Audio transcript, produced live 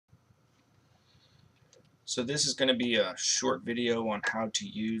So this is going to be a short video on how to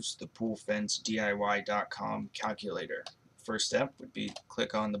use the PoolfenceDIY.com calculator. First step would be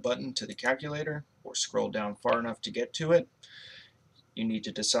click on the button to the calculator or scroll down far enough to get to it. You need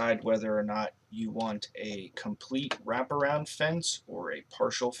to decide whether or not you want a complete wraparound fence or a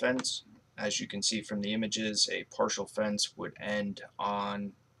partial fence. As you can see from the images, a partial fence would end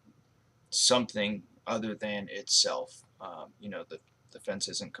on something other than itself. The fence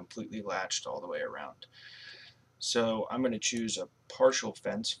isn't completely latched all the way around. So I'm going to choose a partial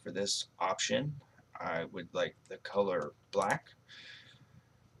fence for this option. I would like the color black.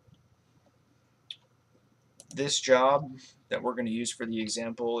 This job that we're going to use for the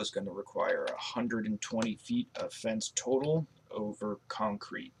example is going to require 120 feet of fence total over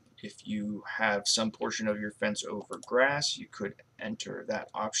concrete. If you have some portion of your fence over grass, you could enter that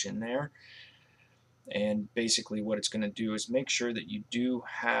option there. And basically what it's going to do is make sure that you do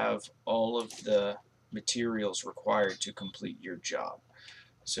have all of the materials required to complete your job.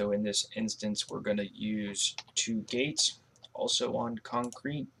 So in this instance, we're going to use 2 gates, also on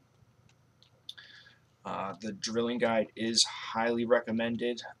concrete. The drilling guide is highly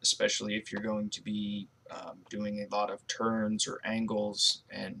recommended, especially if you're going to be doing a lot of turns or angles,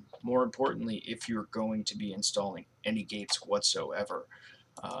 and more importantly, if you're going to be installing any gates whatsoever.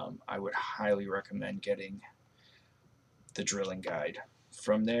 I would highly recommend getting the drilling guide.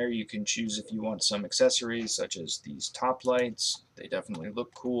 From there, you can choose if you want some accessories such as these top lights. They definitely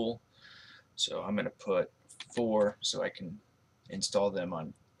look cool. So I'm going to put 4 so I can install them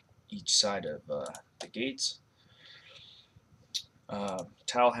on each side of the gates.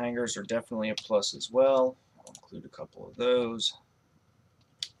 Towel hangers are definitely a plus as well. I'll include a couple of those.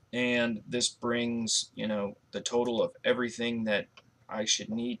 And this brings, the total of everything that I should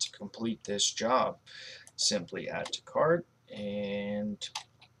need to complete this job. Simply add to cart, and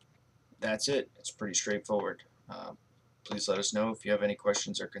that's it. It's pretty straightforward. Please let us know if you have any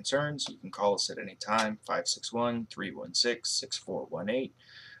questions or concerns. You can call us at any time, 561-316-6418,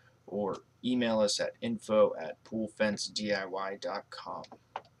 or email us at info@PoolfenceDIY.com.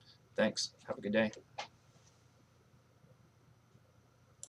 Thanks. Have a good day.